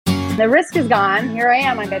the risk is gone. Here I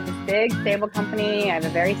am. I'm at this big, stable company. I have a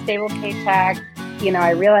very stable paycheck. I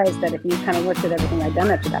realized that if you kind of looked at everything I'd done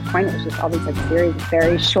up to that point, it was just all these series of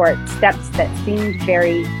very short steps that seemed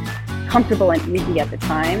very comfortable and easy at the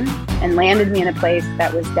time and landed me in a place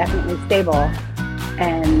that was definitely stable.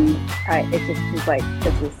 And it just was like,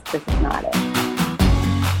 this is not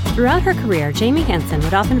it. Throughout her career, Jamie Hansen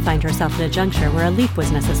would often find herself at a juncture where a leap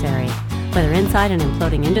was necessary, whether inside an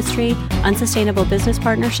imploding industry, unsustainable business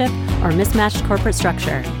partnership, or mismatched corporate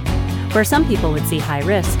structure. Where some people would see high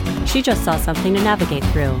risk, she just saw something to navigate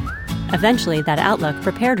through. Eventually, that outlook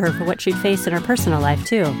prepared her for what she'd face in her personal life,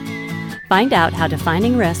 too. Find out how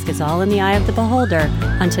defining risk is all in the eye of the beholder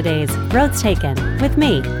on today's Roads Taken with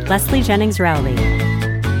me, Leslie Jennings Rowley.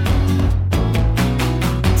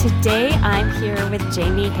 Today, I'm here with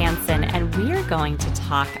Jamie Hansen, and we are going to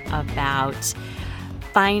talk about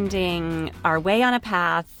finding our way on a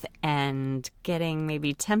path and getting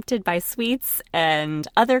maybe tempted by sweets and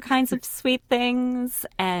other kinds of sweet things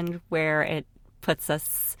and where it puts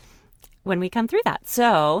us when we come through that.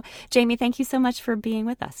 So, Jamie, thank you so much for being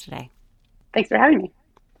with us today. Thanks for having me.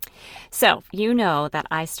 So, you know that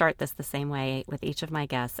I start this the same way with each of my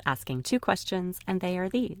guests, asking 2 questions, and they are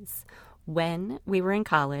these. When we were in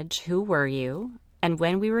college, who were you? And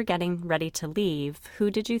when we were getting ready to leave,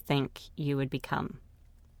 who did you think you would become?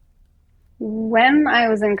 When I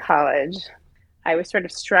was in college, I was sort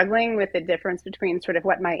of struggling with the difference between sort of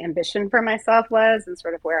what my ambition for myself was and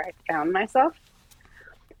sort of where I found myself.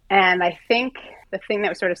 And I think the thing that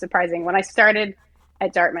was sort of surprising, when I started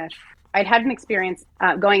at Dartmouth, I'd had an experience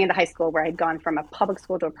going into high school where I'd gone from a public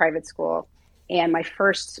school to a private school. And my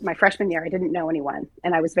freshman year, I didn't know anyone.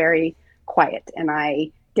 And I was very quiet and I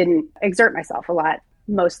didn't exert myself a lot,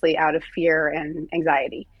 mostly out of fear and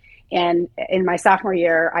anxiety. And in my sophomore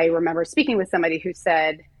year, I remember speaking with somebody who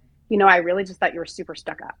said, I really just thought you were super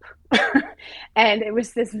stuck up. And it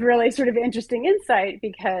was this really sort of interesting insight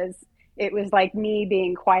because it was like me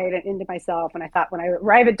being quiet and into myself. And I thought when I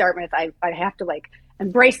arrive at Dartmouth, I have to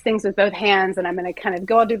embrace things with both hands and I'm going to kind of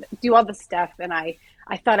go do all this stuff. And I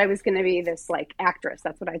thought I was going to be this actress.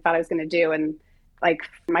 That's what I thought I was going to do. And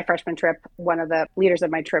my freshman trip, one of the leaders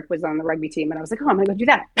of my trip was on the rugby team. And I was like, oh, I'm going to go do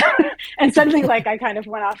that. And suddenly I kind of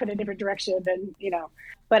went off in a different direction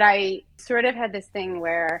but I sort of had this thing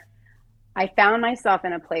where I found myself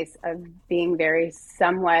in a place of being very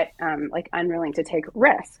somewhat unwilling to take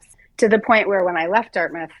risks to the point where when I left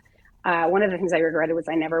Dartmouth, one of the things I regretted was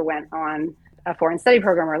I never went on a foreign study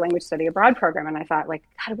program or a language study abroad program. And I thought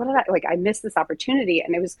God, what did I missed this opportunity.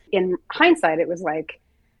 And it was, in hindsight, it was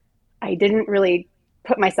I didn't really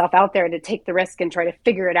put myself out there to take the risk and try to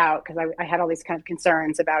figure it out because I had all these kind of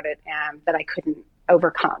concerns about it that I couldn't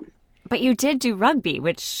overcome. But you did do rugby,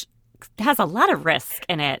 which has a lot of risk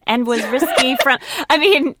in it and was risky from,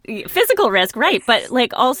 physical risk, right? But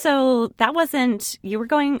also that wasn't, you were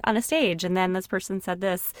going on a stage and then this person said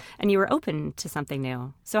this and you were open to something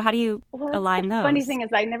new. So how do you align those? The funny thing is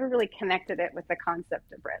I never really connected it with the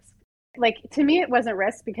concept of risk. To me, it wasn't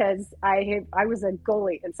risk because I was a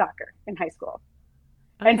goalie in soccer in high school.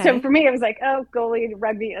 Okay. And so for me, it was goalie,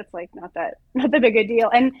 rugby, it's not that big a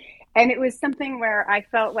deal. And it was something where I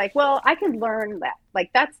felt I can learn that.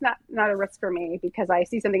 That's not a risk for me because I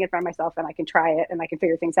see something in front of myself and I can try it and I can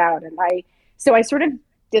figure things out. And so I sort of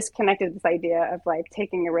disconnected this idea of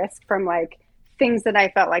taking a risk from things that I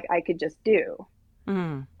felt like I could just do.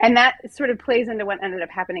 Mm. And that sort of plays into what ended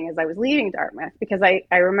up happening as I was leaving Dartmouth, because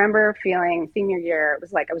I remember feeling senior year, it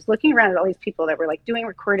was I was looking around at all these people that were doing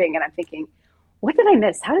recruiting and I'm thinking, what did I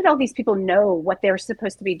miss? How did all these people know what they were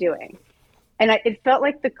supposed to be doing? And it felt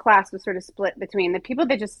like the class was sort of split between the people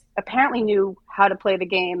that just apparently knew how to play the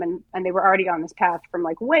game and they were already on this path from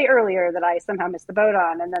way earlier that I somehow missed the boat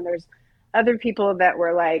on. And then there's other people that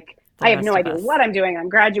were I have no idea what I'm doing. I'm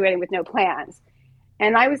graduating with no plans.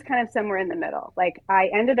 And I was kind of somewhere in the middle. I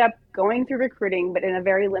ended up going through recruiting, but in a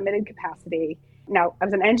very limited capacity. Now, I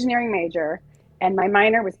was an engineering major and my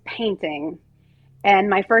minor was painting. And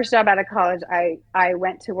my first job out of college, I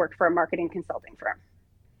went to work for a marketing consulting firm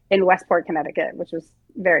in Westport, Connecticut, which was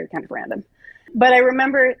very kind of random. But I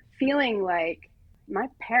remember feeling my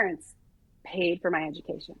parents paid for my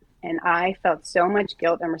education. And I felt so much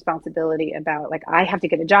guilt and responsibility about I have to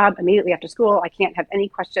get a job immediately after school. I can't have any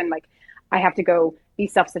question. I have to go be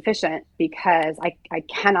self-sufficient because I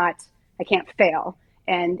can't fail.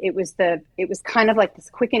 And it was kind of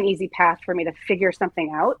this quick and easy path for me to figure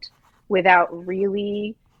something out without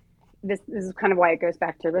really, this is kind of why it goes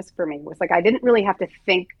back to risk for me. It was I didn't really have to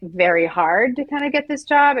think very hard to kind of get this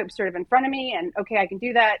job. It was sort of in front of me and okay, I can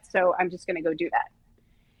do that. So I'm just going to go do that.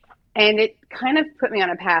 And it kind of put me on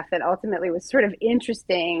a path that ultimately was sort of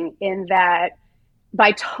interesting in that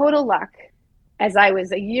by total luck, as I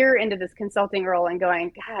was a year into this consulting role and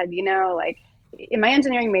going, God, like in my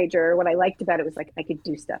engineering major, what I liked about it was like I could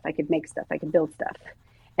do stuff, I could make stuff, I could build stuff.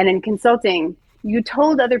 And in consulting, you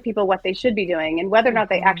told other people what they should be doing, and whether or not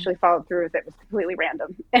they actually followed through with it was completely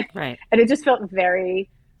random. Right. And it just felt very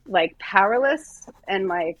like powerless and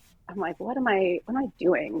like, I'm like, what am I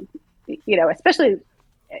doing? Especially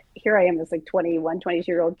here I am, this like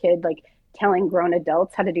 22-year-old kid, like telling grown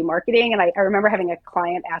adults how to do marketing. And I remember having a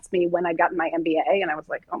client ask me when I got my MBA, and I was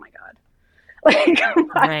like, oh my God,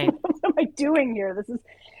 like, right. what am I doing here?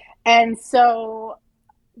 And so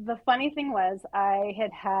the funny thing was I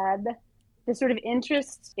had this sort of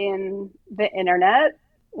interest in the internet.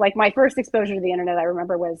 Like my first exposure to the internet, I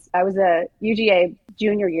remember I was a UGA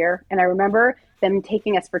junior year, and I remember them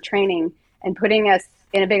taking us for training and putting us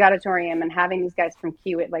in a big auditorium and having these guys from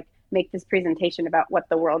Kiewit like make this presentation about what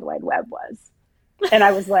the World Wide Web was. And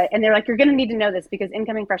I was like, and they're like, you're going to need to know this because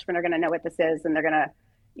incoming freshmen are going to know what this is, and they're going to,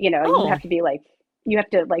 you have to be like, you have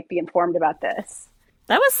to like be informed about this.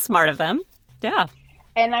 That was smart of them. Yeah.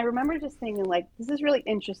 And I remember just thinking like, this is really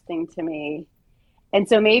interesting to me. And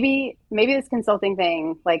so maybe this consulting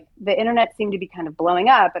thing, like the internet seemed to be kind of blowing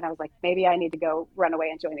up. And I was like, maybe I need to go run away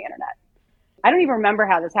and join the internet. I don't even remember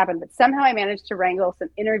how this happened, but somehow I managed to wrangle some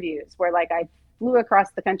interviews where like I flew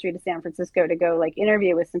across the country to San Francisco to go like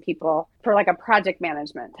interview with some people for like a project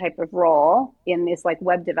management type of role in this like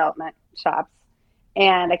web development shops.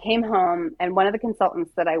 And I came home, and one of the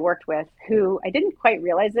consultants that I worked with, who I didn't quite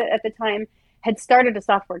realize it at the time, had started a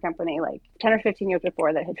software company like 10 or 15 years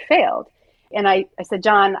before that had failed. And I said,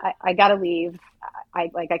 John, I got to leave. I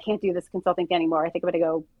can't do this consulting thing anymore. I think I'm going to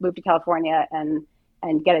go move to California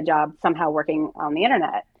and get a job somehow working on the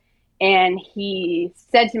internet. And he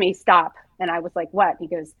said to me, stop. And I was like, what? He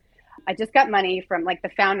goes, I just got money from like the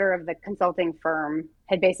founder of the consulting firm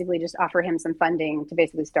had basically just offered him some funding to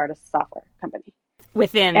basically start a software company.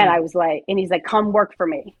 And I was like, and he's like, come work for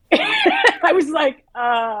me. I was like,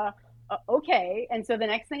 okay. And so the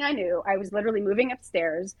next thing I knew, I was literally moving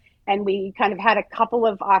upstairs, and we kind of had a couple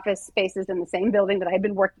of office spaces in the same building that I had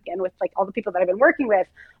been working in with like all the people that I've been working with.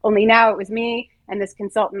 Only now it was me and this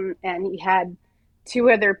consultant, and he had two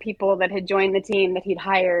other people that had joined the team that he'd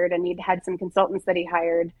hired, and he'd had some consultants that he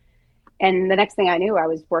hired. And the next thing I knew, I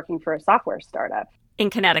was working for a software startup. In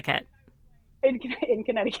Connecticut. In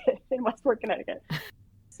Connecticut, in Westport, Connecticut.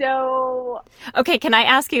 So... Okay, can I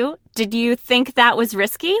ask you, did you think that was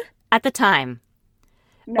risky at the time?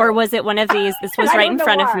 No. Or was it one of these, this was right in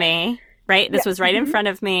front of me, right? This Yeah. was right in front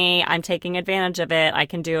of me. I'm taking advantage of it. I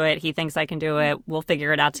can do it. He thinks I can do it. We'll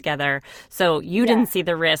figure it out together. So you didn't see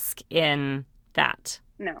the risk in that?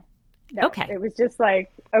 No. Okay. It was just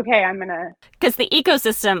like, okay, I'm going to... Because the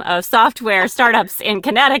ecosystem of software startups in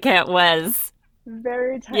Connecticut was...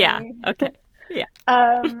 very tiny. Yeah, okay. Yeah.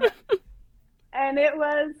 And it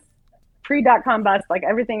was pre-dot-com bust, like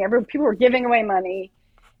people were giving away money.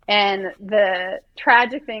 And the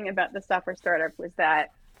tragic thing about the software startup was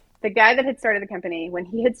that the guy that had started the company, when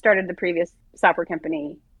he had started the previous software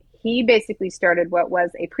company, he basically started what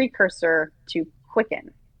was a precursor to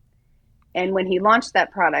Quicken. And when he launched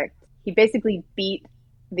that product, he basically beat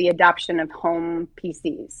the adoption of home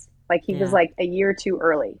PCs. Like he was like a year too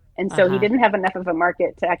early. And so he didn't have enough of a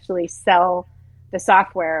market to actually sell the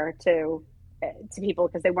software to people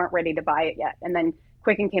because they weren't ready to buy it yet. And then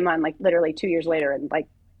Quicken came on like literally 2 years later and like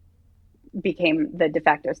became the de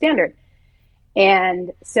facto standard.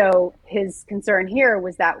 And so his concern here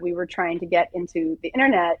was that we were trying to get into the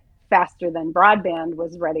internet faster than broadband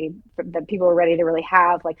was ready, that people were ready to really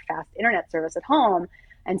have like fast internet service at home.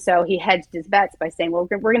 And so he hedged his bets by saying, well,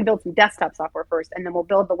 we're going to build some desktop software first, and then we'll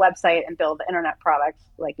build the website and build the internet product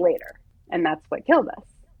like later. And that's what killed us.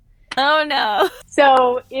 Oh, no.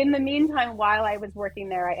 So in the meantime, while I was working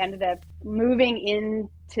there, I ended up moving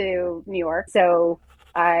into New York. So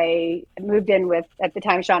I moved in with, at the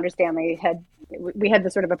time, Chandra Stanley we had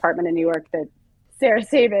this sort of apartment in New York that Sarah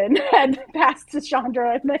Sabin had passed to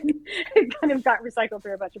Chandra, and then it kind of got recycled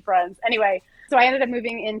through a bunch of friends. Anyway, so I ended up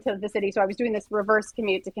moving into the city. So I was doing this reverse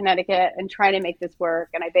commute to Connecticut and trying to make this work.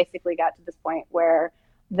 And I basically got to this point where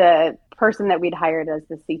the person that we'd hired as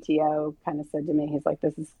the CTO kind of said to me, he's like,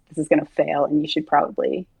 this is going to fail and you should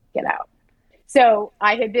probably get out. So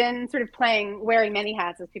I had been sort of wearing many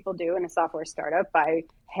hats as people do in a software startup. I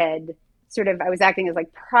was acting as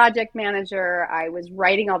like project manager. I was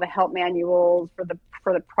writing all the help manuals for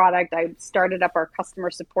the product. I started up our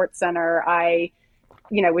customer support center. I,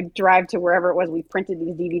 would drive to wherever it was. We printed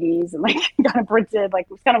these DVDs and like got them printed, like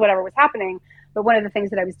it was kind of whatever was happening. But one of the things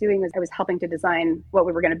that I was doing was I was helping to design what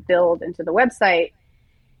we were going to build into the website.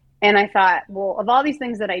 And I thought, well, of all these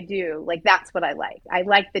things that I do, like, that's what I like. I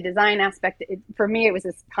like the design aspect. For me, it was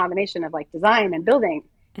this combination of like design and building,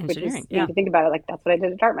 which is, if you think about it, like, that's what I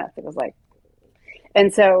did at Dartmouth. It was like,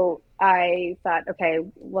 and so I thought, okay,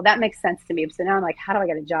 well, that makes sense to me. So now I'm like, how do I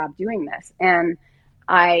get a job doing this? And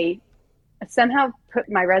I somehow put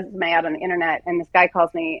my resume out on the internet, and this guy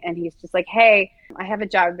calls me and he's just like, hey, I have a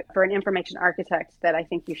job for an information architect that I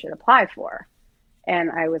think you should apply for. And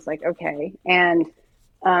I was like, okay. And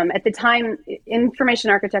at the time, information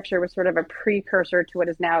architecture was sort of a precursor to what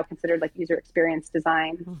is now considered like user experience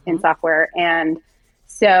design in software. And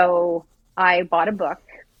so I bought a book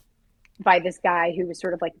by this guy who was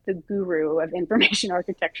sort of like the guru of information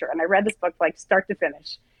architecture. And I read this book like start to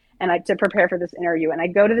finish, and to prepare for this interview. And I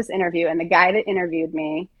go to this interview, and the guy that interviewed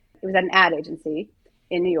me, it was at an ad agency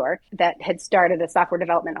in New York that had started a software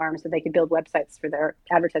development arm so they could build websites for their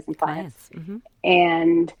advertising clients.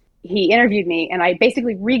 And he interviewed me, and I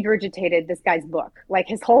basically regurgitated this guy's book, like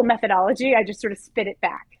his whole methodology. I just sort of spit it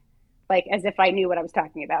back, like as if I knew what I was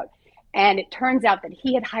talking about. And it turns out that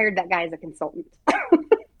he had hired that guy as a consultant.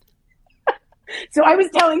 So I was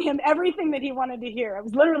telling him everything that he wanted to hear. I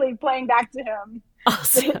was literally playing back to him.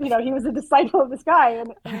 Awesome. You know, he was a disciple of this guy,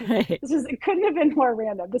 and it couldn't have been more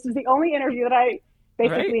random. This was the only interview that I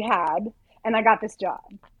basically had, and I got this job.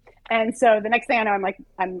 And so the next thing I know,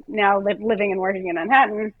 I'm now living and working in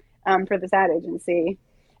Manhattan for this ad agency,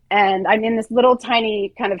 and I'm in this little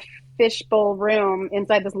tiny kind of fishbowl room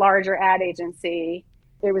inside this larger ad agency.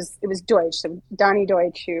 It was Deutsch, so Donnie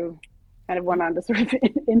Deutsch, who kind of went on to sort of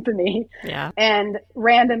infamy. Yeah. And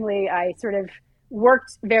randomly, I sort of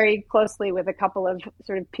worked very closely with a couple of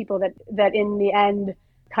sort of people that in the end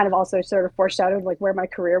kind of also sort of foreshadowed like where my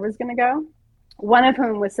career was going to go. One of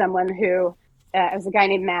whom was someone who was a guy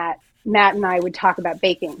named Matt. Matt and I would talk about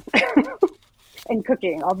baking and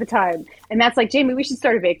cooking all the time. And Matt's like, Jamie, we should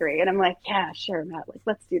start a bakery. And I'm like, yeah, sure, Matt, like,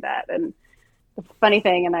 let's do that. And the funny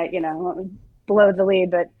thing, and I, won't blow the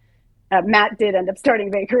lead, but Matt did end up starting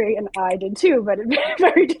a bakery, and I did too, but at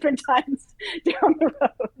very different times down the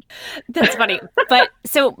road. That's funny.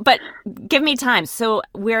 But give me time. So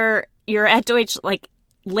you're at Deutsch like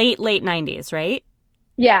late 90s, right?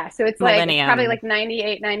 Yeah. So it's Millennium. Like probably like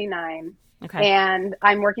 98, 99. Okay. And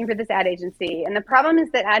I'm working for this ad agency. And the problem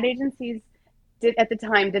is that ad agencies at the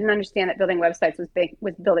time didn't understand that building websites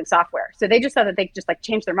was building software. So they just thought that they could just like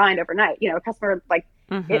change their mind overnight. A customer like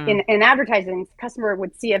in advertising, customer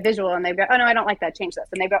would see a visual and they'd go, oh no, I don't like that. Change this.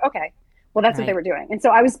 And they go, okay, well, that's what they were doing. And so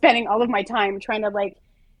I was spending all of my time trying to like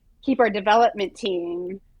keep our development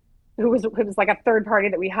team, who was like a third party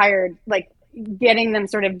that we hired, like getting them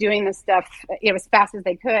sort of doing this stuff, as fast as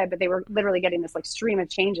they could, but they were literally getting this like stream of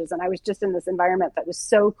changes. And I was just in this environment that was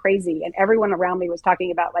so crazy. And everyone around me was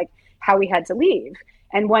talking about like how we had to leave.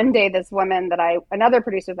 And one day this woman another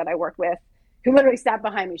producer that I worked with, who literally sat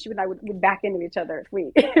behind me, she and I would back into each other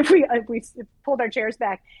if we pulled our chairs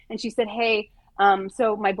back. And she said, hey,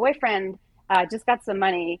 so my boyfriend just got some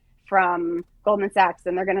money from Goldman Sachs,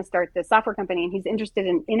 and they're going to start this software company, and he's interested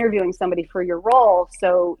in interviewing somebody for your role.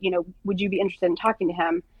 So, would you be interested in talking to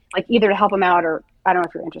him, like either to help him out, or I don't know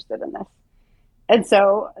if you're interested in this. And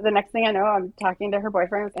so the next thing I know, I'm talking to her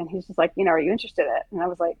boyfriend, and he's just like, are you interested in it? And I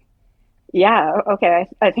was like, yeah, okay,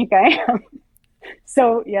 I think I am.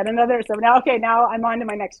 So now I'm on to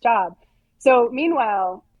my next job. So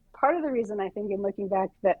meanwhile, part of the reason I think in looking back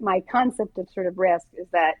that my concept of sort of risk is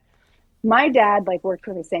that my dad like worked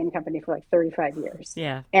for the same company for like 35 years.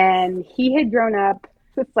 Yeah. And he had grown up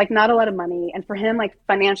with like not a lot of money. And for him, like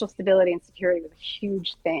financial stability and security was a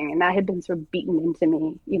huge thing. And that had been sort of beaten into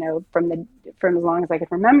me, from as long as I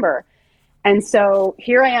could remember. And so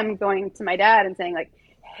here I am going to my dad and saying like,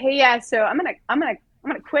 hey, yeah, so I'm going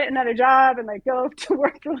to quit another job and like go to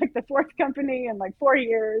work for like the fourth company in like 4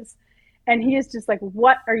 years. And he is just like,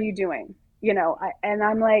 what are you doing? And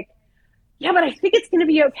I'm like, yeah, but I think it's going to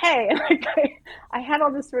be okay. And like, I had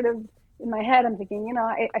all this sort of in my head. I'm thinking,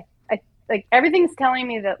 I like everything's telling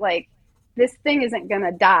me that like this thing isn't going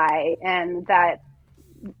to die, and that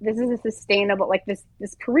this is a sustainable, like this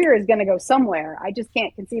career is going to go somewhere. I just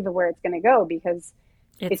can't conceive of where it's going to go because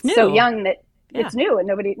it's so young that it's new and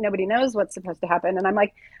nobody knows what's supposed to happen. And I'm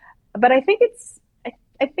like, but I think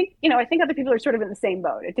I think other people are sort of in the same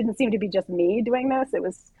boat. It didn't seem to be just me doing this. It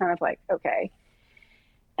was kind of like, okay.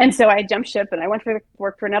 And so I jumped ship and I went to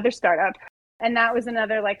work for another startup. And that was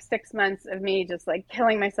another like 6 months of me just like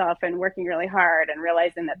killing myself and working really hard and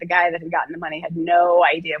realizing that the guy that had gotten the money had no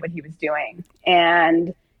idea what he was doing.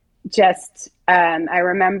 And just, I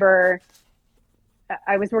remember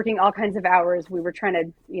I was working all kinds of hours. We were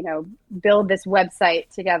trying to, build this website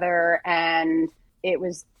together, and it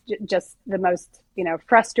was just the most,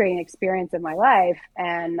 frustrating experience of my life.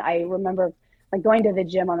 And I remember like going to the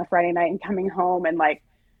gym on a Friday night and coming home and like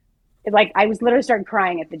I was literally started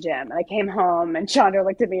crying at the gym. And I came home and Chandra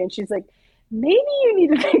looked at me and she's like, maybe you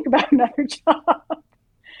need to think about another job.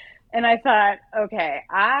 And I thought, okay,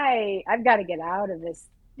 I've got to get out of this,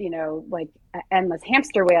 like endless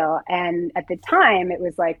hamster wheel. And at the time it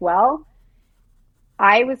was like, well,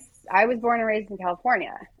 I was born and raised in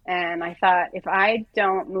California. And I thought, if I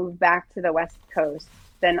don't move back to the West Coast,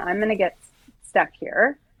 then I'm going to get stuck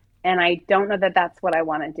here. And I don't know that that's what I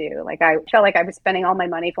want to do. Like, I felt like I was spending all my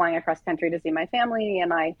money flying across country to see my family,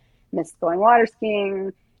 and I missed going water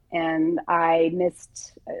skiing, and I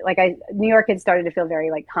missed, New York had started to feel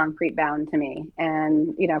very like concrete bound to me.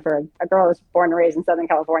 And, for a girl who was born and raised in Southern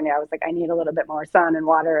California, I was like, I need a little bit more sun and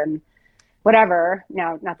water and whatever.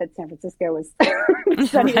 Now, not that San Francisco was the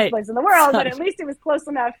sunniest place in the world, but at least it was close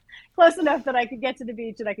enough that I could get to the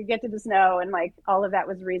beach and I could get to the snow, and like all of that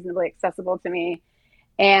was reasonably accessible to me.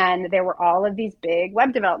 And there were all of these big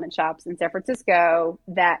web development shops in San Francisco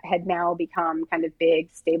that had now become kind of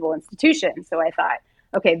big, stable institutions. So I thought,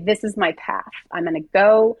 okay, this is my path. I'm going to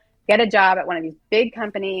go get a job at one of these big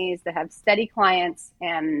companies that have steady clients.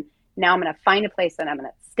 And now I'm going to find a place and I'm going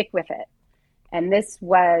to stick with it. And this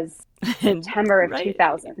was September of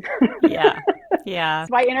 2000. Yeah.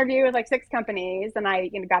 So I interviewed with like 6 companies, and I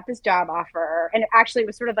got this job offer. And actually it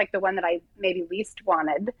was sort of like the one that I maybe least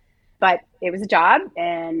wanted. But it was a job,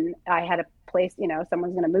 and I had a place,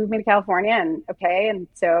 someone's going to move me to California, and okay. And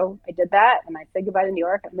so I did that, and I said goodbye to New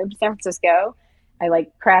York. I moved to San Francisco. I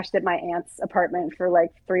like crashed at my aunt's apartment for like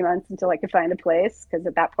 3 months until I could find a place. Cause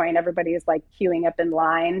at that point, everybody is like queuing up in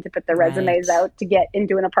line to put their resumes out to get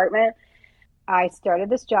into an apartment. I started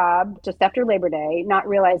this job just after Labor Day, not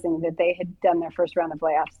realizing that they had done their first round of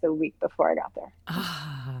layoffs the week before I got there.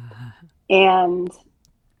 And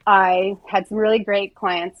I had some really great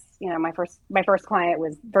clients. My first client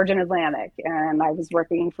was Virgin Atlantic, and I was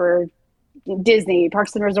working for Disney,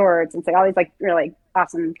 Parks and Resorts, and all these like really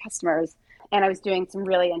awesome customers. And I was doing some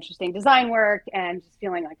really interesting design work and just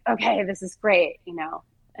feeling like, okay, this is great,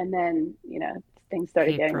 And then, things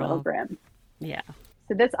started getting a little grim. Yeah.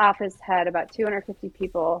 So this office had about 250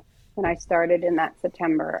 people when I started in that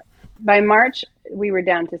September. By March, we were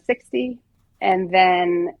down to 60. And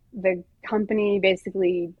then the company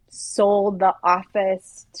basically sold the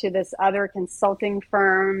office to this other consulting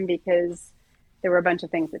firm because there were a bunch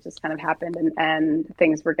of things that just kind of happened, and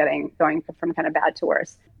things were going from kind of bad to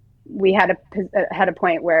worse. We had a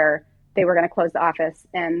point where they were going to close the office,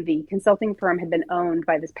 and the consulting firm had been owned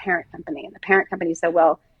by this parent company. And the parent company said,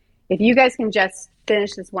 well, if you guys can just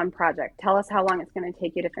finish this one project, tell us how long it's going to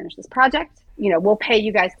take you to finish this project. We'll pay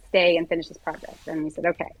you guys to stay and finish this project. And we said,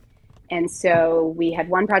 okay. And so we had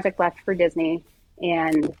one project left for Disney,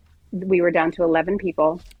 and we were down to 11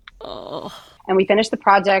 people. Oh. And we finished the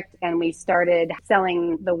project, and we started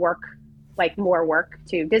selling the work, like more work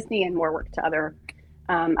to Disney and more work to other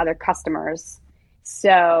customers.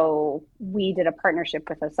 So we did a partnership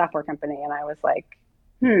with a software company, and I was like,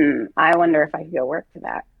 I wonder if I could go work for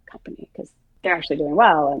that company because they're actually doing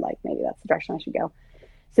well, and like maybe that's the direction I should go.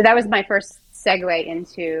 So that was my first segue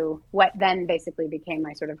into what then basically became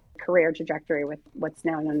my sort of career trajectory with what's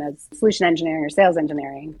now known as solution engineering or sales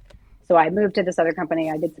engineering. So I moved to this other company.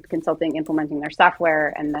 I did some consulting implementing their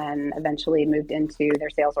software, and then eventually moved into their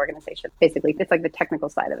sales organization. Basically, it's like the technical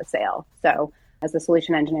side of the sale. So as a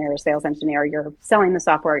solution engineer or sales engineer, you're selling the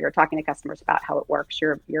software, you're talking to customers about how it works,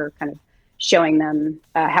 you're kind of showing them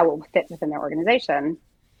how it will fit within their organization.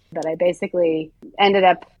 But I basically ended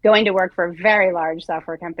up going to work for a very large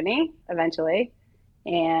software company eventually,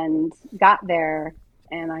 and got there,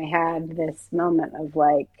 and I had this moment of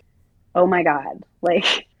like, oh my God,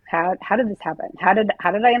 like how did this happen? How did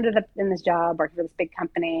I end up in this job working for this big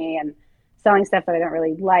company and selling stuff that I don't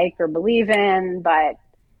really like or believe in, but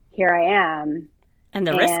here I am. And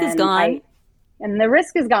the risk is gone. And the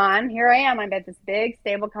risk is gone. Here I am. I'm at this big,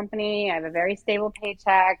 stable company. I have a very stable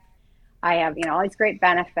paycheck. I have, all these great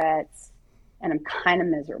benefits, and I'm kind of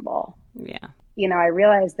miserable. Yeah. I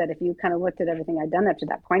realized that if you kind of looked at everything I'd done up to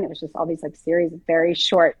that point, it was just all these like series of very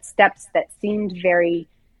short steps that seemed very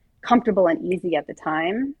comfortable and easy at the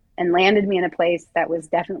time, and landed me in a place that was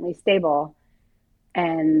definitely stable.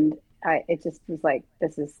 And it just was like,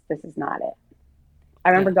 this is not it. I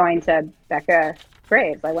remember going to Becca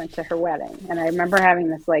Graves. I went to her wedding, and I remember having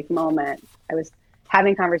this like moment. I was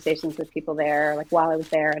having conversations with people there, like while I was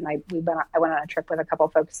there, and I went on a trip with a couple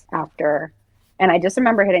of folks after, and I just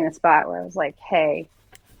remember hitting the spot where I was like, hey,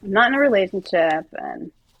 I'm not in a relationship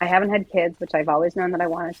and I haven't had kids, which I've always known that I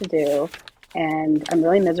wanted to do. And I'm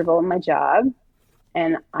really miserable in my job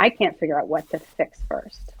and I can't figure out what to fix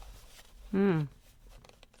first. Hmm.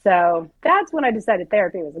 So that's when I decided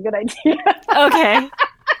therapy was a good idea. Okay.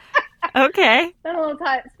 Okay. Spent a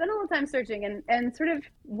little time searching and sort of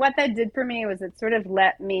what that did for me was it sort of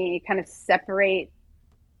let me kind of separate,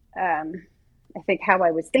 I think how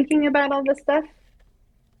I was thinking about all this stuff.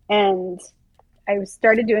 And I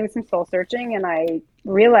started doing some soul searching and I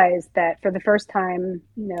realized that for the first time,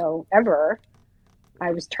 ever,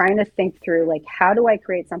 I was trying to think through like, how do I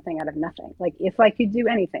create something out of nothing? Like if I could do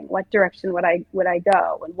anything, what direction would I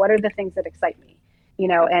go? And what are the things that excite me?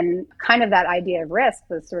 And kind of that idea of risk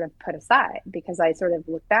was sort of put aside because I sort of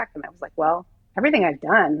looked back and I was like, well, everything I've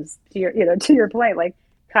done is to your point, like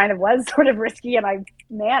kind of was sort of risky and I've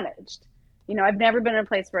managed. I've never been in a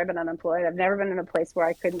place where I've been unemployed. I've never been in a place where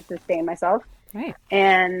I couldn't sustain myself. Right.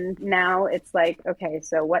 And now it's like, okay,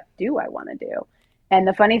 so what do I want to do? And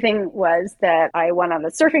the funny thing was that I went on a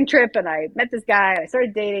surfing trip and I met this guy. I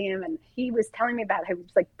started dating him and he was telling me about how he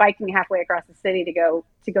was like biking halfway across the city to go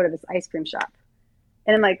to this ice cream shop.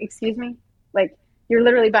 And I'm like, excuse me? Like, you're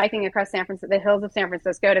literally biking across the hills of San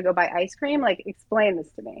Francisco to go buy ice cream? Like, explain this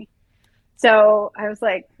to me. So I was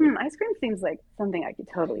like, ice cream seems like something I could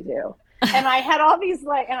totally do. And I had all these and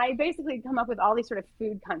I basically come up with all these sort of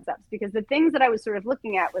food concepts because the things that I was sort of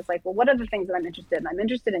looking at was like, well, what are the things that I'm interested in? I'm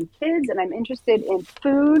interested in kids and I'm interested in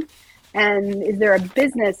food. And is there a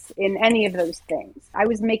business in any of those things? I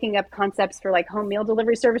was making up concepts for like home meal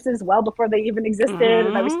delivery services well before they even existed. Mm-hmm.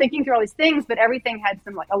 And I was thinking through all these things, but everything had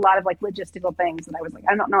a lot of like logistical things. And I was like,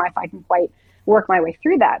 I don't know if I can quite work my way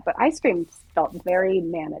through that. But ice cream felt very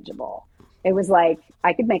manageable. It was like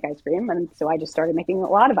I could make ice cream. And so I just started making a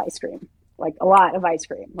lot of ice cream, like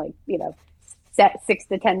 6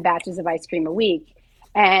 to 10 batches of ice cream a week.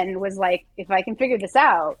 And was like, if I can figure this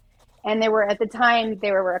out. And there were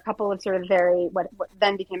a couple of sort of what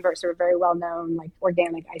then became sort of very well known, like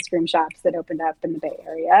organic ice cream shops that opened up in the Bay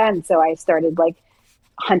Area. And so I started like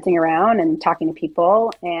hunting around and talking to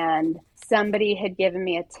people. And somebody had given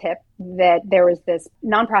me a tip that there was this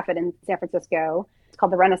nonprofit in San Francisco. It's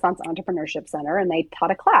called the Renaissance Entrepreneurship Center. And they taught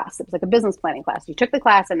a class. It was like a business planning class. You took the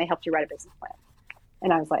class and they helped you write a business plan.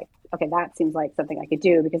 And I was like, okay, that seems like something I could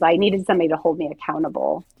do because I needed somebody to hold me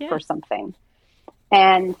accountable for something.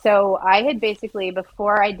 And so I had basically,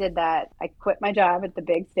 before I did that, I quit my job at the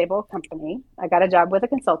big stable company. I got a job with a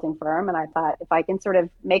consulting firm. And I thought if I can sort of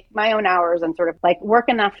make my own hours and sort of like work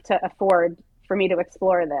enough to afford for me to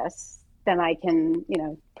explore this, then I can,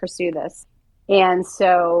 pursue this. And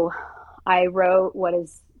so I wrote what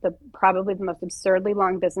is probably the most absurdly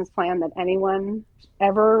long business plan that anyone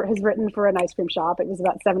ever has written for an ice cream shop. It was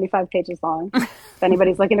about 75 pages long. If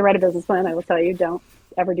anybody's looking to write a business plan, I will tell you, don't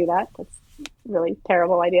ever do that. That's a really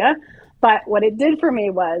terrible idea. But what it did for me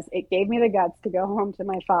was it gave me the guts to go home to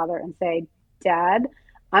my father and say, Dad,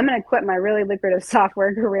 I'm going to quit my really lucrative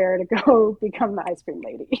software career to go become the ice cream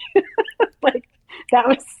lady.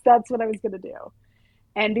 That's what I was going to do.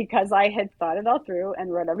 And because I had thought it all through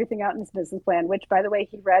and wrote everything out in this business plan, which, by the way,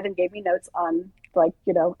 he read and gave me notes on,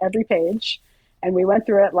 every page. And we went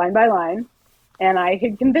through it line by line. And I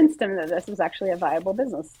had convinced him that this was actually a viable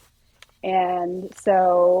business. And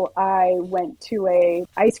so I went to a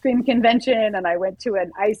ice cream convention and I went to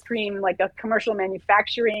an ice cream, like a commercial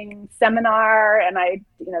manufacturing seminar. And I,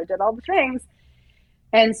 did all the things.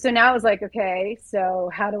 And so now I was like, okay,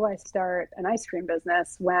 so how do I start an ice cream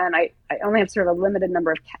business when I only have sort of a limited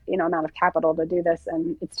number of, amount of capital to do this.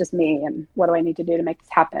 And it's just me. And what do I need to do to make this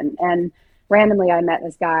happen? And randomly, I met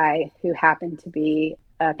this guy who happened to be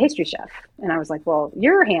a pastry chef. And I was like, well,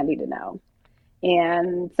 you're handy to know.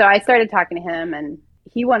 And so I started talking to him and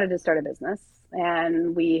he wanted to start a business.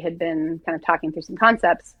 And we had been kind of talking through some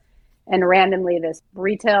concepts. And randomly, this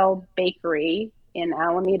retail bakery in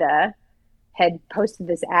Alameda had posted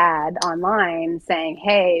this ad online saying,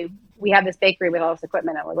 hey, we have this bakery with all this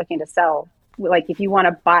equipment and we're looking to sell. Like, if you want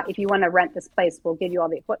to rent this place, we'll give you all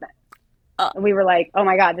the equipment. And we were like, oh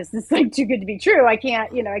my God, this is like too good to be true. I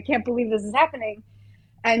can't believe this is happening.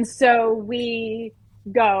 And so we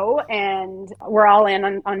go and we're all in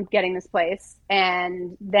on getting this place.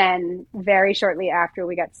 And then very shortly after,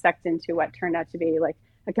 we got sucked into what turned out to be like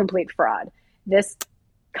a complete fraud. This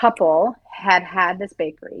couple had this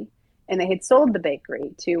bakery. And they had sold the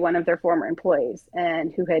bakery to one of their former employees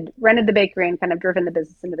and who had rented the bakery and kind of driven the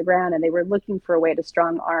business into the ground. And they were looking for a way to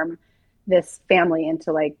strong arm this family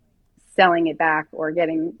into like selling it back or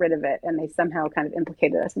getting rid of it. And they somehow kind of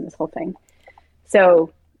implicated us in this whole thing.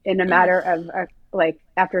 So in a matter of like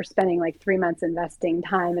after spending like 3 months investing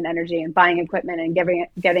time and energy and buying equipment and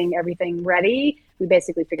getting everything ready, we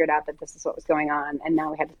basically figured out that this is what was going on. And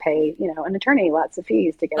now we had to pay, an attorney lots of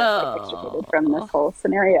fees to get us like, extricated from this whole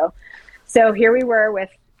scenario. So here we were with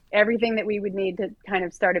everything that we would need to kind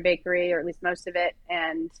of start a bakery, or at least most of it,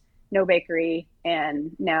 and no bakery.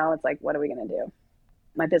 And now it's like, what are we going to do?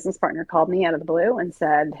 My business partner called me out of the blue and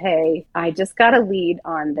said, hey, I just got a lead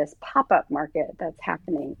on this pop-up market that's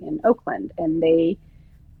happening in Oakland. And they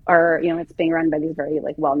are, it's being run by these very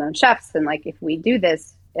like well-known chefs. And like, if we do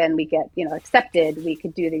this and we get, accepted, we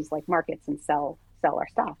could do these like markets and sell our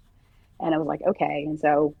stuff. And I was like, okay. And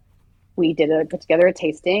so we put together a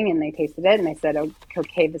tasting, and they tasted it and they said, oh,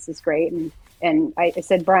 okay, this is great. And I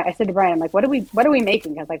said to Brian, I'm like, what are we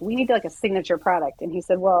making? I was like, we need like a signature product. And he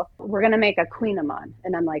said, well, we're going to make a kouign-amann.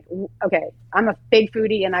 And I'm like, okay, I'm a big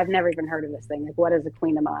foodie and I've never even heard of this thing. Like, what is a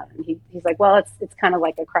kouign-amann? And he's like, well, it's kind of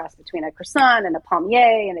like a cross between a croissant and a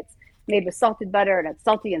palmier, and it's made with salted butter, and it's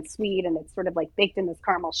salty and sweet, and it's sort of like baked in this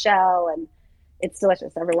caramel shell, and it's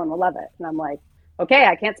delicious. Everyone will love it. And I'm like, okay,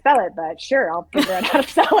 I can't spell it, but sure, I'll figure out how to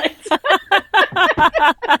spell it.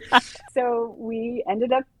 So we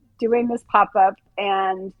ended up doing this pop-up,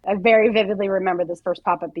 and I very vividly remember this first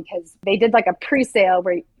pop-up because they did like a pre-sale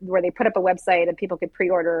where they put up a website and people could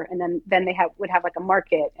pre-order, and then they would have like a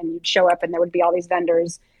market, and you'd show up and there would be all these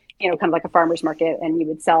vendors, kind of like a farmer's market, and you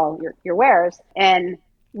would sell your wares. And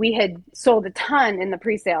we had sold a ton in the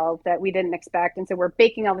pre-sale that we didn't expect, and so we're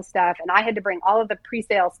baking all the stuff, and I had to bring all of the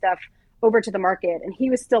pre-sale stuff over to the market, and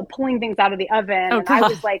he was still pulling things out of the oven. And I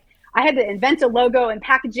was like, I had to invent a logo and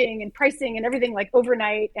packaging and pricing and everything like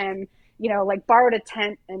overnight, and, like borrowed a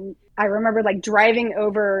tent. And I remember like driving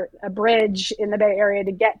over a bridge in the Bay Area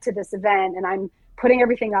to get to this event, and I'm putting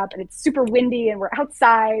everything up, and it's super windy and we're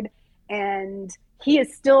outside, and he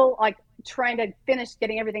is still like trying to finish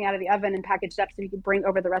getting everything out of the oven and packaged up so he could bring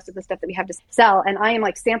over the rest of the stuff that we have to sell. And I am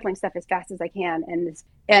like sampling stuff as fast as I can.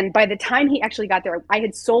 And by the time he actually got there, I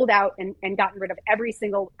had sold out and gotten rid of every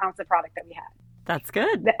single ounce of product that we had. That's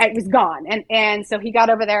good. It was gone. And so he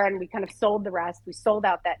got over there and we kind of sold the rest. We sold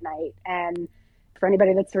out that night. And for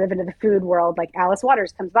anybody that's sort of into the food world, like Alice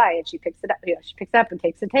Waters comes by and she picks it up, she picks it up and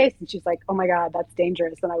takes a taste, and she's like, oh my God, that's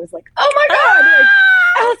dangerous. And I was like, oh my God, like,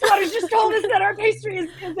 Alice Waters just told us that our pastry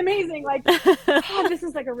is amazing. Like, oh, this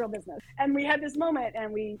is like a real business. And we had this moment,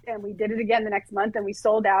 and we did it again the next month, and we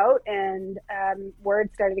sold out, and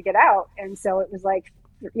word started to get out. And so it was like,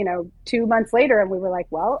 2 months later, and we were like,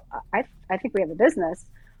 well, I think we have a business,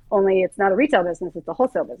 only it's not a retail business, it's a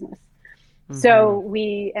wholesale business. Mm-hmm. So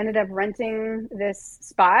we ended up renting this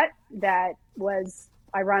spot that was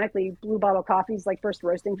ironically Blue Bottle Coffee's like first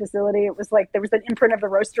roasting facility. It was like there was an imprint of the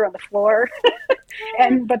roaster on the floor,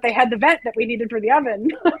 but they had the vent that we needed for the oven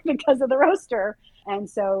because of the roaster. And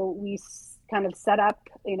so we kind of set up,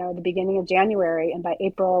 the beginning of January, and by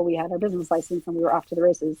April we had our business license and we were off to the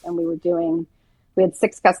races. And we had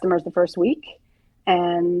 6 customers the first week,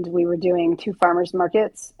 and we were doing 2 farmers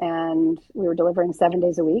markets, and we were delivering 7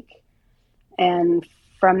 days a week. And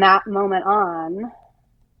from that moment on,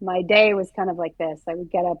 my day was kind of like this. I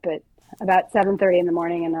would get up at about 7:30 in the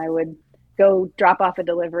morning, and I would go drop off a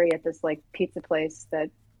delivery at this like pizza place that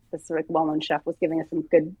this sort of well-known chef was giving us some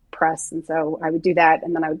good press. And so I would do that,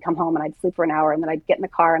 and then I would come home and I'd sleep for an hour, and then I'd get in the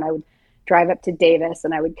car and I would drive up to Davis,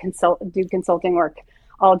 and I would do consulting work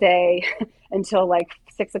all day until like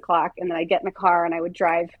 6 o'clock. And then I'd get in the car and I would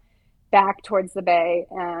drive back towards the Bay,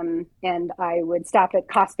 and I would stop at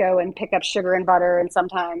Costco and pick up sugar and butter, and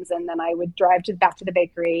sometimes, and then I would drive back to the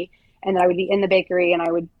bakery, and then I would be in the bakery, and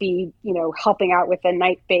I would be, helping out with the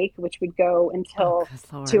night bake, which would go until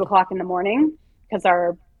 2 o'clock in the morning, because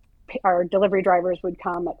our delivery drivers would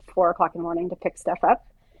come at 4 o'clock in the morning to pick stuff up,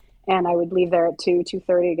 and I would leave there at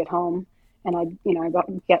 2:30 to get home. And I'd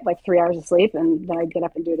get like 3 hours of sleep, and then I'd get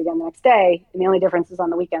up and do it again the next day. And the only difference is on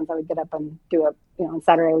the weekends, I would get up and on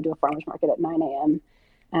Saturday, I would do a farmer's market at 9 a.m.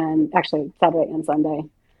 and actually Saturday and Sunday.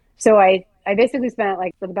 So I basically spent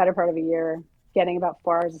like for the better part of a year getting about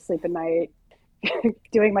 4 hours of sleep a night,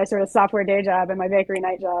 doing my sort of software day job and my bakery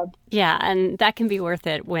night job. Yeah, and that can be worth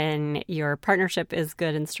it when your partnership is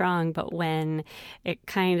good and strong, but when it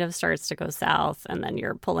kind of starts to go south and then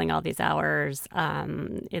you're pulling all these hours,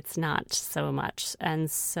 it's not so much. And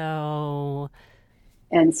so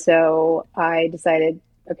I decided,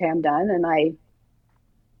 okay, I'm done. And I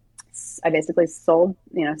basically sold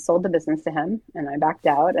the business to him, and I backed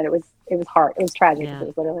out, and it was hard. It was tragic. Yeah. It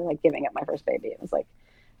was literally like giving up my first baby. It was like,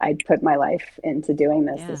 I'd put my life into doing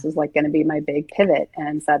this. Yeah. This was like going to be my big pivot.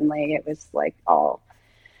 And suddenly it was like all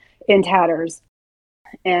in tatters.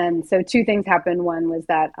 And so 2 things happened. One was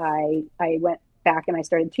that I went back and I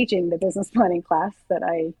started teaching the business planning class that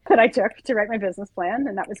I took to write my business plan.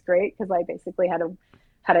 And that was great because I basically had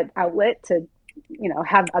an outlet to,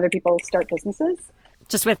 have other people start businesses.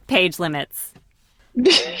 Just with page limits.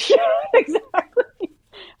 Yeah, exactly.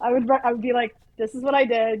 I would be like, this is what I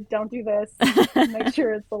did. Don't do this. Make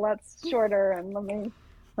sure it's a lot shorter, and let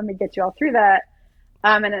me get you all through that.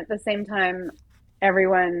 And at the same time,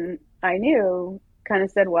 everyone I knew kind of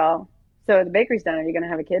said, well, so the bakery's done. Are you going to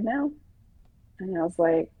have a kid now? And I was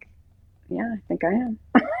like, yeah, I think I am.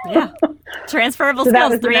 Yeah. Transferable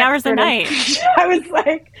skills, 3 hours a night. I was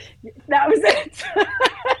like, that was it.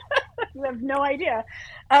 I have no idea.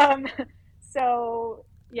 So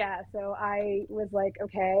I was like,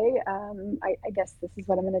 okay, I guess this is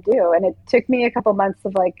what I'm going to do. And it took me a couple months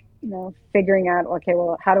of figuring out, okay,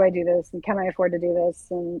 well, how do I do this? And can I afford to do this?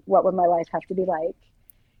 And what would my life have to be like?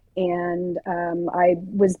 And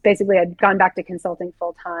I'd gone back to consulting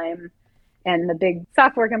full time. And the big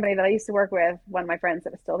software company that I used to work with, one of my friends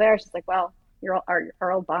that was still there, she's like, well,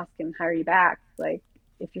 our old boss can hire you back. Like,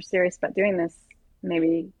 if you're serious about doing this,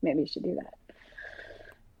 maybe you should do that.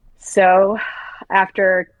 So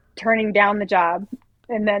after turning down the job,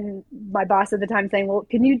 and then my boss at the time saying, well,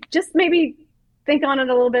 can you just maybe think on it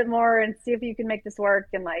a little bit more and see if you can make this work?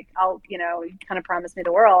 And I'll, you kind of promised me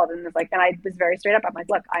the world. And it's like, and I was very straight up. I'm like,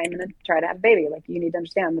 look, I'm going to try to have a baby. Like, you need to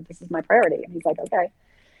understand that this is my priority. And he's like, okay.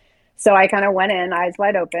 So I kind of went in, eyes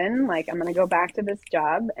wide open, like, I'm going to go back to this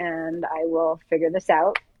job and I will figure this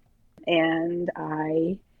out. And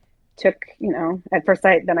I took, at first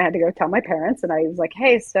then I had to go tell my parents, and I was like,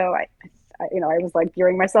 hey, so I was like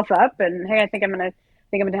gearing myself up, and hey, I think I'm going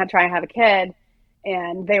to try and have a kid.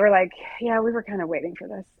 And they were like, yeah, we were kind of waiting for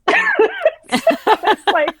this. So it's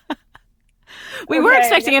like, we were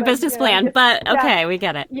expecting a business plan, but okay, we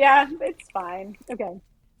get it. Yeah, it's fine. Okay.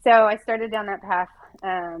 So I started down that path,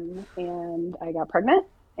 and I got pregnant,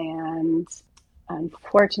 and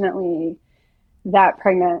unfortunately that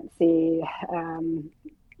pregnancy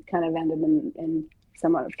kind of ended in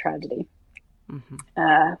somewhat of tragedy,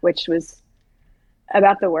 which was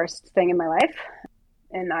about the worst thing in my life.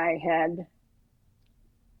 And I had,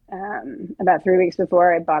 about 3 weeks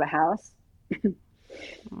before, I bought a house.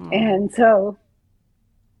 And so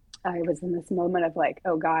I was in this moment of like,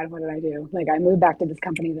 oh God, what did I do? Like, I moved back to this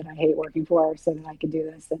company that I hate working for so that I could do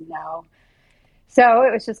this. And now, so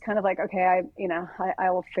it was just kind of like, okay, I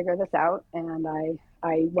will figure this out. And I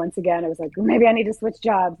once again, I was like, maybe I need to switch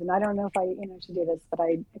jobs. And I don't know if I, should do this, but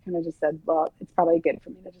I kind of just said, well, it's probably good for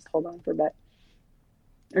me to just hold on for a bit.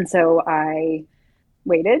 And so I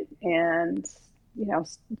waited and,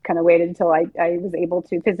 kind of waited until I was able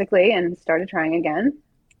to physically, and started trying again.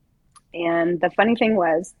 And the funny thing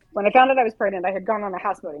was, when I found out I was pregnant, I had gone on a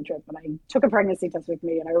houseboating trip, and I took a pregnancy test with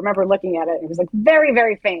me. And I remember looking at it, and it was like very,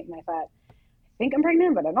 very faint. And I thought, I think I'm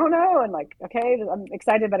pregnant, but I don't know. And like, okay, I'm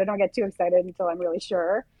excited, but I don't get too excited until I'm really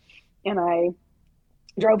sure. And I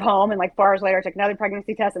drove home, and like 4 hours later, I took another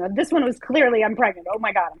pregnancy test. And this one was clearly, I'm pregnant. Oh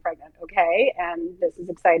my God, I'm pregnant. Okay. And this is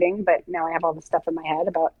exciting, but now I have all this stuff in my head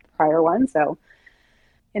about the prior one. So,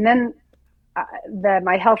 and then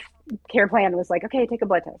my health care plan was like, okay, take a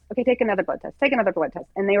blood test. Okay, take another blood test. Take another blood test.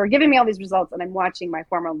 And they were giving me all these results, and I'm watching my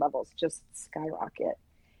hormone levels just skyrocket.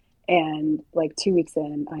 And like 2 weeks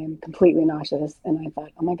in, I am completely nauseous. And I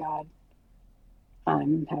thought, oh my God,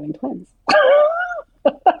 I'm having twins.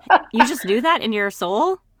 You just knew that in your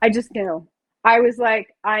soul? I just knew. I was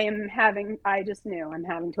like, I just knew I'm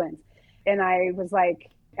having twins. And I was like,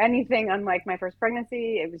 anything unlike my first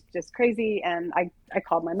pregnancy. It was just crazy. And I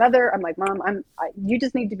called my mother. I'm like, Mom, you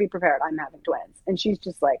just need to be prepared. I'm having twins. And she's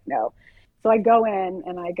just like, no. So I go in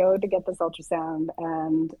and I go to get this ultrasound,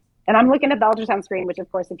 and I'm looking at the ultrasound screen, which of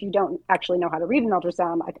course, if you don't actually know how to read an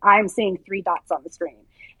ultrasound, I'm seeing 3 dots on the screen.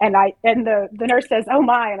 And the nurse says, oh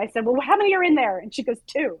my. And I said, well, how many are in there? And she goes,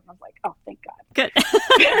 2. And I was like, oh, thank God. Good.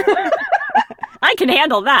 I can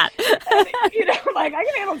handle that. And, like, I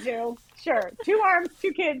can handle 2. Sure. 2 arms,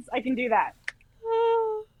 2 kids. I can do that.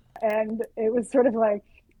 And it was sort of like,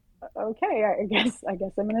 okay, I guess I'm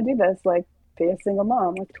going to do this. Like, be a single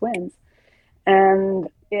mom with twins. And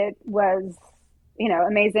it was,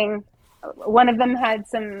 amazing. One of them had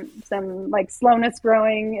some like slowness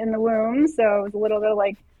growing in the womb. So it was a little bit of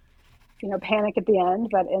like, panic at the end.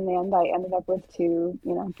 But in the end, I ended up with 2,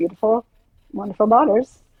 beautiful, wonderful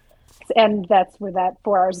daughters. And that's where that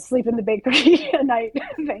 4 hours of sleep in the bakery at night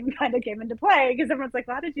thing kind of came into play, because everyone's like,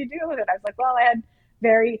 well, how did you deal with it? I was like, well, I had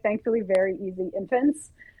thankfully very easy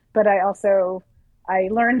infants, but I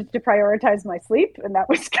learned to prioritize my sleep. And that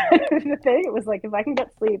was kind of the thing. It was like, if I can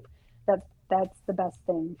get sleep, that's the best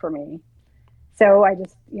thing for me. So I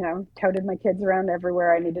just, toted my kids around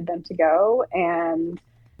everywhere I needed them to go. And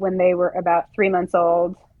when they were about 3 months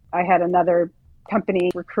old, I had another company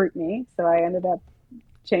recruit me. So I ended up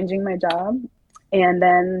changing my job. And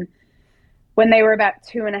then when they were about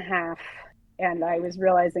 2.5, and I was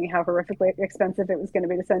realizing how horrifically expensive it was going to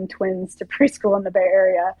be to send twins to preschool in the Bay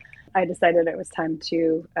Area, I decided it was time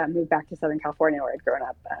to move back to Southern California where I'd grown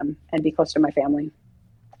up and be close to my family.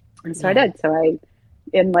 And so I did. So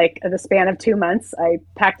in like the span of 2 months, I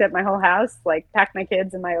packed up my whole house, like packed my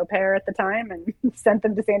kids and my au pair at the time and sent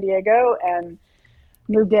them to San Diego and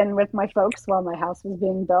moved in with my folks while my house was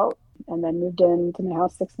being built, and then moved into my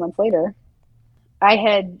house 6 months later. I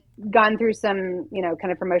had gone through some,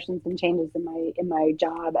 kind of promotions and changes in my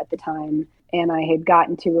job at the time. And I had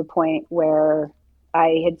gotten to a point where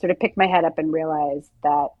I had sort of picked my head up and realized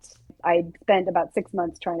that I'd spent about 6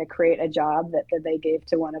 months trying to create a job that they gave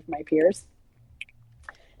to one of my peers.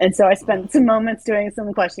 And so I spent some moments doing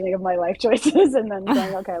some questioning of my life choices and then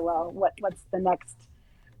going, okay, well, what's the next,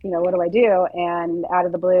 what do I do? And out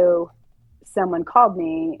of the blue, someone called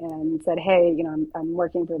me and said, hey, I'm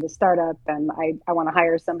working for this startup and I want to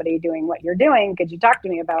hire somebody doing what you're doing. Could you talk to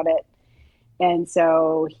me about it? And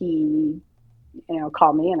so he,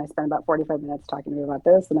 called me and I spent about 45 minutes talking to me about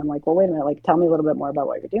this. And I'm like, well, wait a minute, like, tell me a little bit more about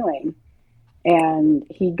what you're doing. And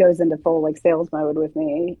he goes into full like sales mode with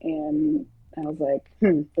me. And I was like,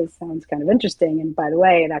 this sounds kind of interesting. And by the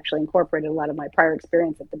way, it actually incorporated a lot of my prior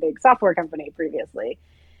experience at the big software company previously.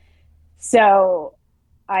 So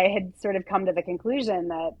I had sort of come to the conclusion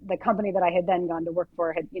that the company that I had then gone to work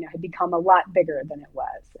for had become a lot bigger than it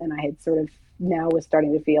was. And I had sort of now was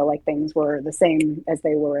starting to feel like things were the same as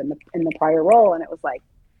they were in the prior role. And it was like,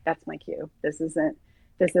 that's my cue. This isn't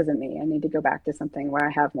me. I need to go back to something where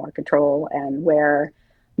I have more control and where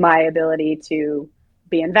my ability to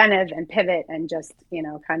be inventive and pivot and just,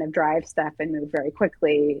 kind of drive stuff and move very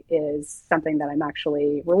quickly is something that I'm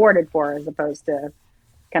actually rewarded for, as opposed to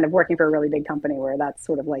kind of working for a really big company where that's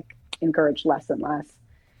sort of like encouraged less and less.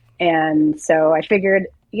 And so I figured,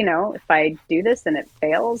 if I do this and it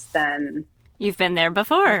fails, then you've been there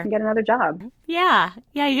before. I can get another job. Yeah.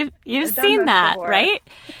 You've seen that, before. Right?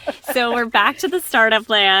 So we're back to the startup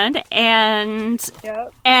land, and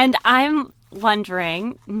yep. And I'm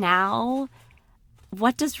wondering now,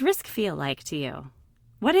 what does risk feel like to you?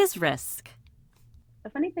 What is risk? The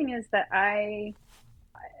funny thing is that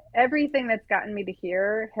everything that's gotten me to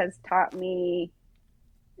here has taught me,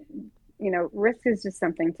 risk is just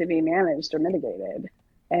something to be managed or mitigated.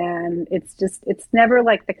 And it's never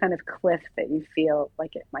like the kind of cliff that you feel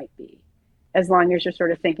like it might be, as long as you're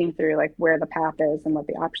sort of thinking through like where the path is and what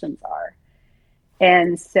the options are.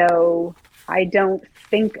 And so I don't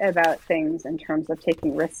think about things in terms of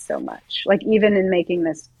taking risks so much. Like even in making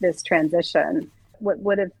this transition, what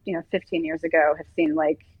would have, 15 years ago have seemed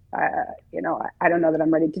like, I don't know that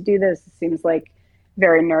I'm ready to do this. It seems like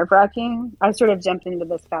very nerve-wracking. I sort of jumped into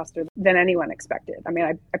this faster than anyone expected. I mean,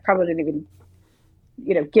 I probably didn't even,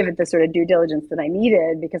 give it the sort of due diligence that I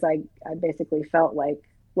needed, because I basically felt like,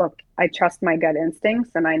 look, I trust my gut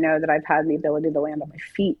instincts and I know that I've had the ability to land on my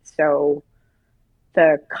feet. So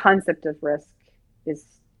the concept of risk is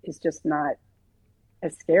just not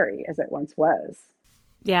as scary as it once was.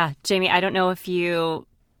 Yeah, Jamie, I don't know if you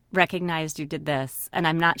recognized you did this, and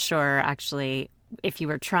I'm not sure actually if you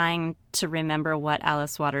were trying to remember what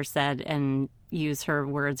Alice Waters said and use her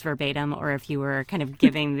words verbatim, or if you were kind of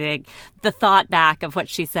giving the thought back of what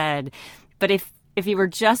she said. But if you were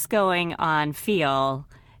just going on feel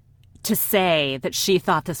to say that she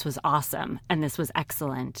thought this was awesome and this was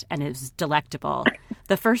excellent and it was delectable,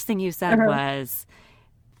 the first thing you said was,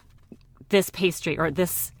 this pastry, or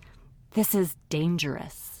this is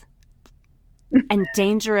dangerous. And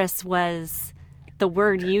dangerous was the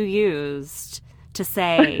word you used to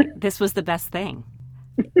say this was the best thing.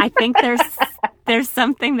 I think there's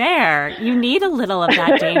something there. You need a little of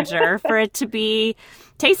that danger for it to be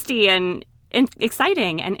tasty and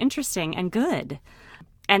exciting and interesting and good.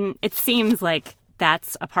 And it seems like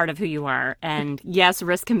that's a part of who you are. And yes,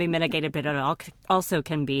 risk can be mitigated, but it also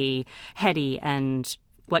can be heady and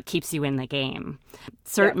what keeps you in the game.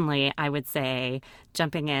 Certainly, yeah. I would say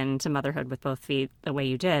jumping into motherhood with both feet the way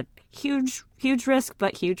you did, huge risk,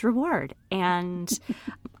 but huge reward. And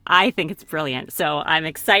I think it's brilliant. So I'm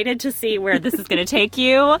excited to see where this is going to take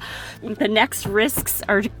you. The next risks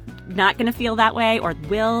are not going to feel that way, or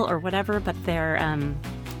will, or whatever, but they're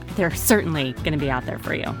certainly going to be out there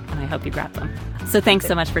for you. And I hope you grab them. So thanks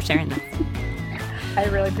so much for sharing this. I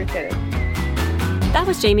really appreciate it. That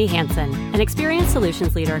was Jamie Hansen, an experienced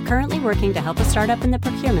solutions leader currently working to help a startup in the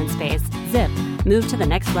procurement space, Zip, move to the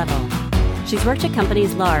next level. She's worked at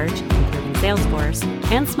companies large, including sales force,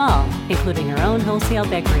 and small, including her own wholesale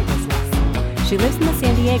bakery business. She lives in the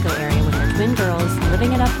San Diego area with her twin girls,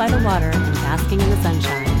 living it up by the water and basking in the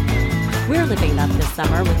sunshine. We're living it up this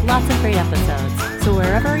summer with lots of great episodes, so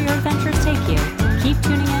wherever your adventures take you, keep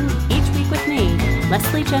tuning in each week with me,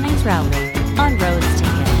 Leslie Jennings Rowley, on Roads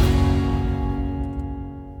Together.